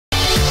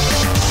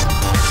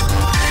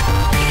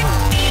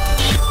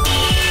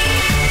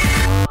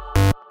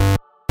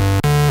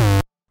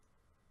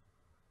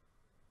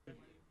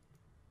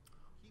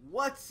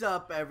What's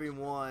up,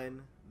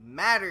 everyone?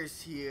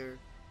 Matters here,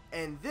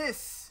 and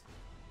this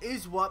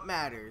is what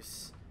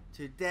matters.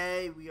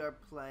 Today we are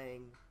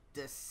playing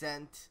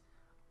Descent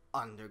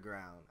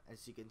Underground,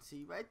 as you can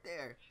see right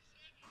there.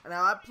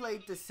 Now, I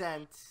played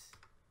Descent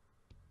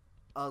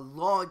a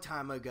long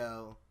time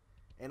ago,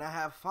 and I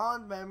have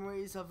fond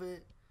memories of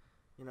it.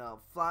 You know,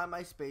 flying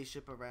my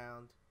spaceship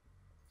around.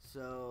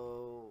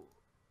 So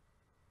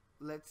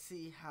let's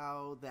see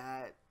how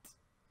that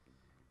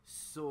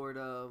sort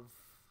of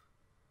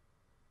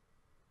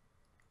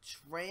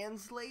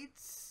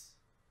translates.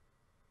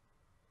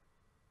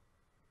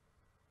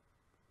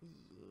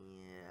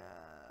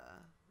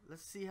 Yeah,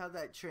 let's see how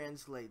that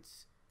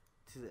translates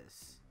to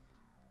this.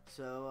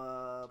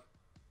 So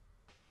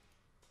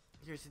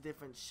here's the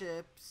different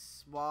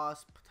ships: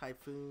 Wasp,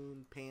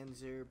 Typhoon,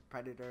 Panzer,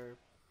 Predator,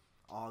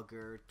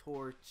 Augur,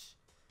 Torch,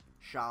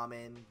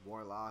 Shaman,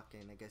 Warlock,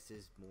 and I guess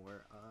there's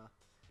more.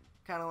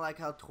 Kind of like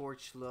how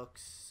Torch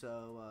looks.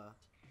 So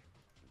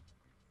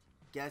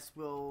guess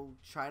we'll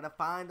try to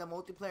find a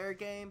multiplayer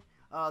game.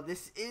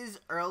 This is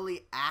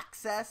early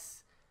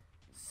access,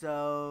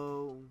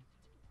 so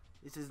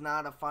this is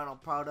not a final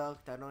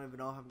product. I don't even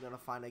know if I'm gonna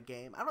find a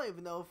game. I don't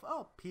even know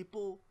if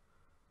people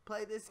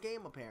play this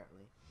game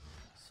apparently.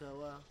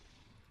 So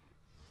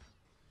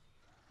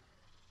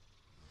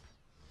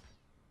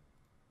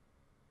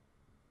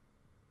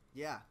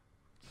yeah.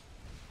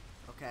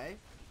 Okay.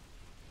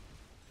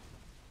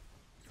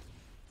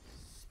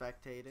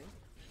 Spectating.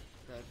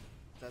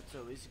 That's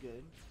always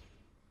good.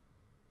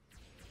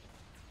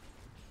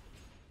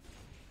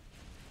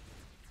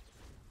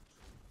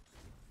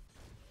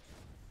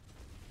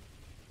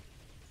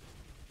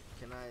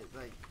 Can I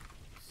like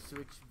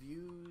switch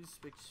views,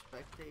 switch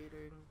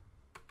spectating?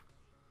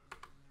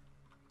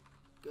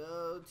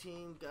 Go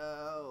team,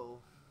 go!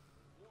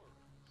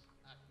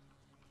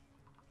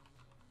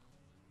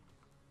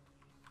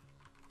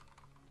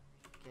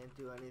 Can't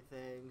do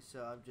anything,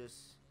 so I'm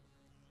just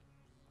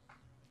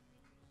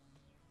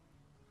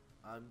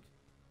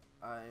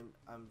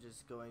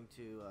just going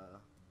to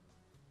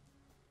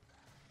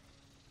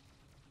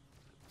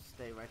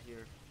stay right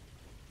here,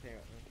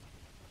 apparently.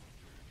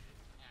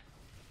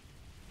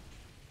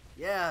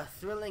 Yeah,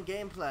 thrilling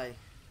gameplay.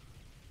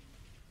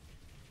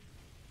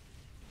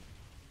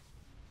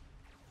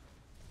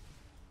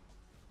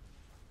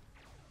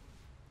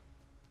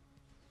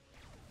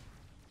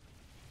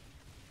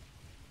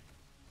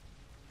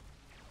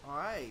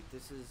 Alright,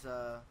 this is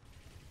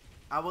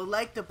I would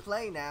like to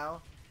play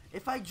now.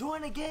 If I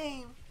join a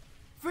game,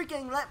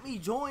 freaking let me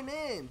join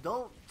in.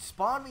 Don't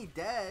spawn me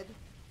dead.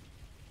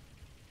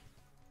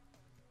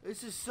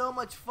 This is so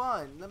much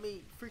fun. Let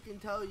me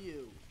freaking tell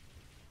you.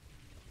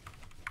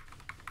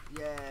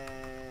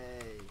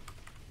 Yay.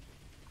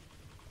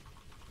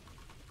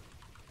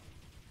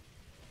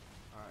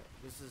 Alright,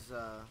 this is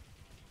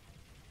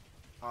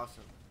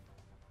awesome.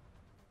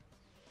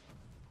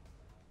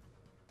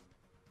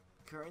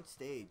 Current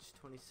stage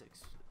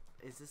 26.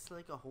 Is this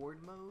like a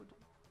horde mode?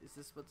 Is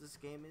this what this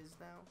game is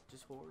now?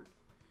 Just horde?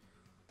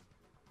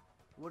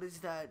 What is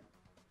that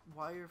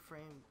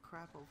wireframe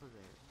crap over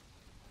there?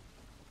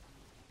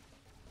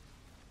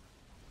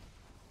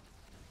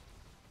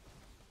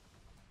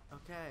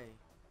 Okay.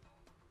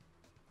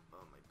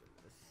 Oh my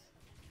goodness.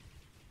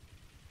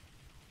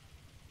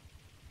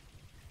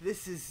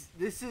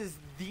 This is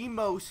the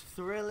most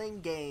thrilling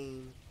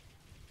game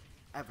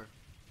ever.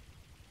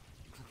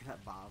 Look at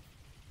that Bob.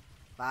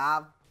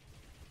 Bob.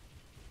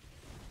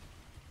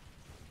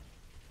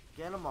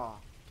 Get them all.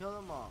 Kill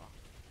them all.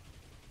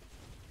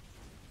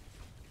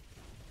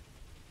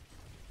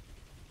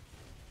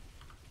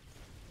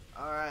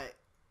 Alright.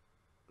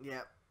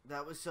 Yep.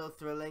 That was so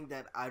thrilling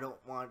that I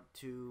don't want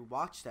to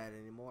watch that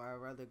anymore.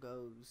 I'd rather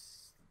go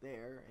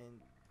there,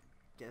 and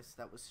guess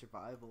that was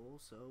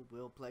survival. So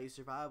we'll play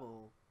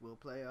survival. We'll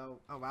play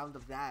a round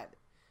of that.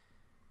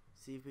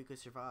 See if we could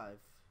survive.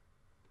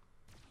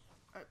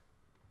 Alright.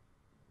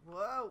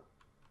 Whoa.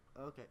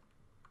 Okay.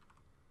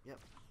 Yep.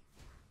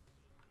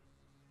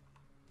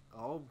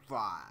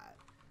 Alright.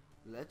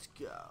 Let's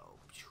go.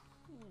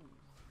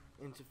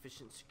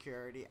 Insufficient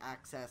security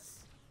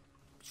access.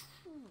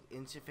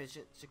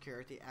 Insufficient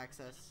security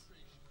access.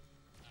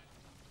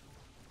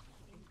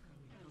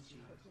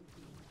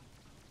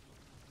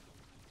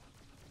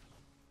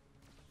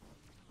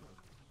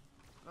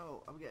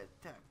 Oh, I'm getting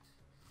attacked.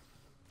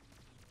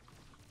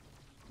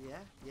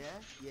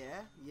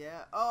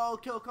 Yeah. Oh,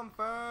 kill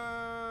confirmed.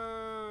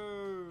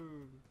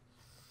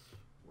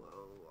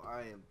 Whoa,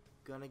 I am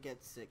gonna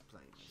get sick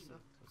playing this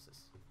stuff. What's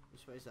this?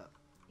 Which way's up?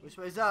 Which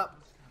way's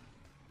up?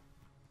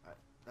 Alright,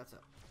 that's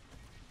up.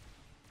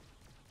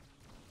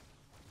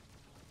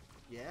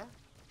 Yeah?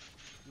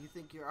 You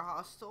think you're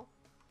hostile?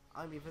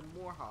 I'm even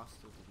more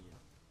hostile than you.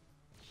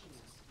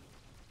 Jesus.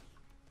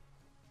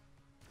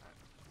 Alright.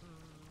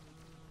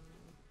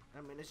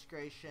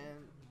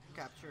 Administration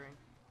capturing.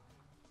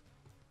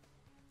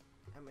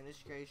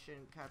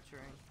 Administration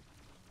capturing.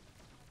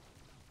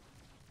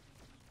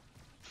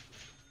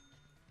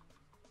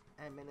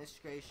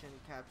 Administration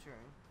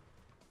capturing.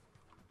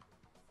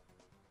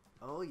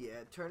 Oh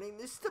yeah, turning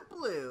this to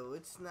blue.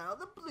 It's now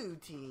the blue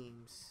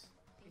teams.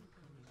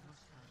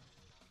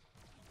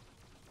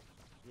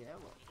 Yeah,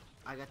 well,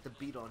 I got the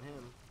beat on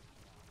him.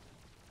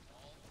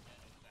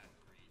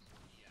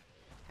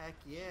 Heck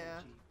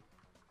yeah.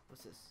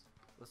 What's this?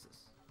 What's this?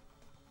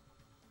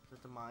 Is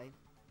that the mine?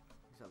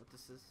 Is that what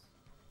this is?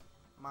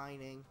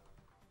 Mining.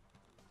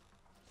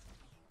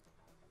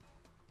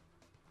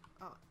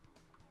 Oh.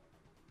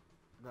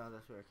 No,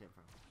 that's where I came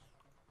from.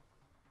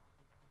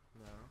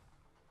 No.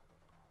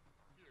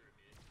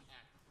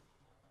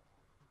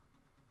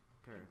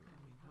 Pyramid.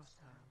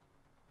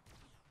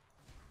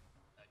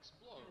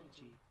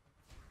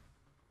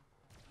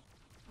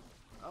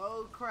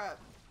 Oh crap.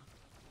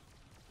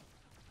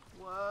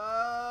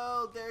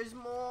 Whoa, there's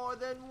more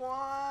than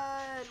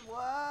one.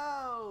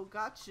 Whoa,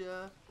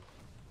 gotcha.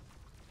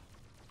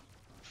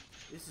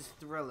 This is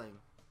thrilling.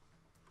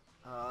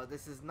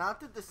 This is not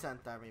the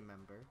descent I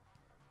remember.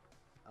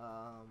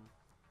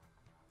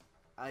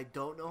 I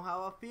don't know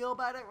how I feel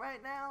about it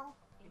right now.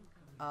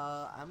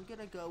 I'm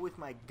gonna go with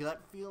my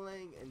gut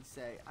feeling and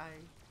say I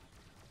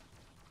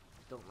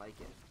don't like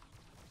it.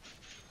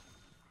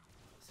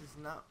 This is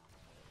not.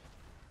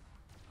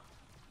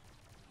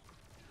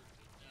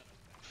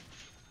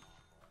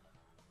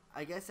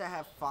 I guess I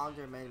have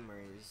fonder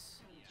memories.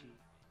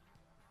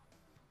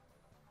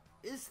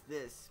 Is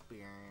this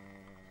beer?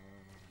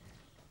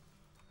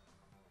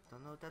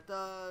 Don't know what that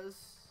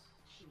does.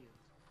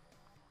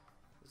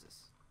 What's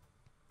this?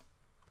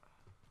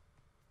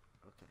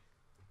 Okay.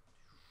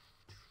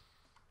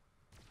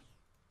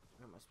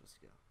 Where am I supposed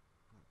to go?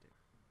 Not there.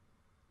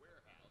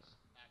 Warehouse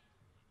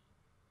activated.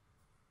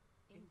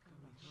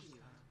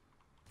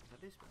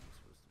 That is where I'm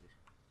supposed to be.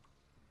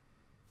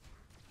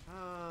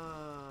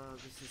 Oh,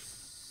 this is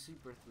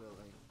super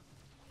thrilling.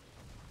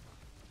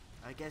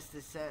 I guess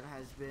descent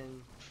has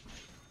been.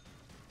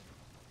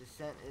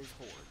 Descent is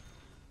horde.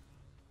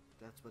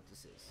 That's what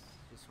this is.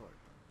 Just horde.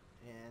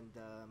 And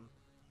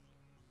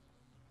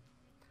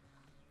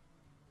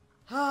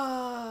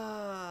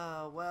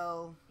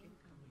well.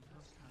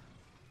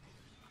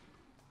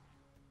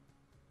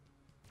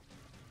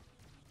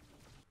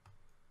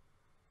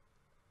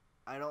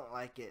 I don't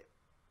like it.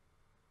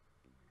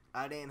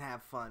 I didn't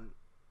have fun.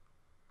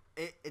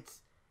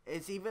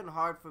 It's even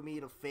hard for me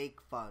to fake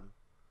fun.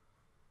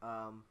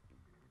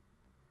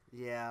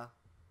 Yeah.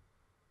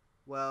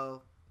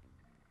 Well,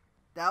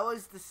 that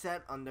was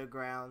Descent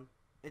Underground.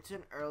 It's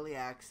an early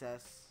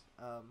access.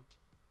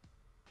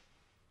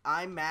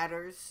 I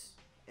matters,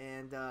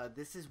 and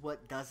this is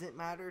what doesn't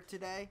matter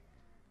today.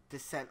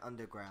 Descent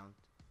Underground.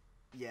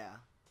 Yeah.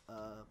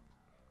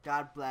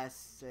 God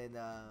bless, and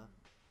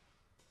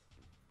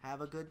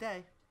have a good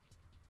day.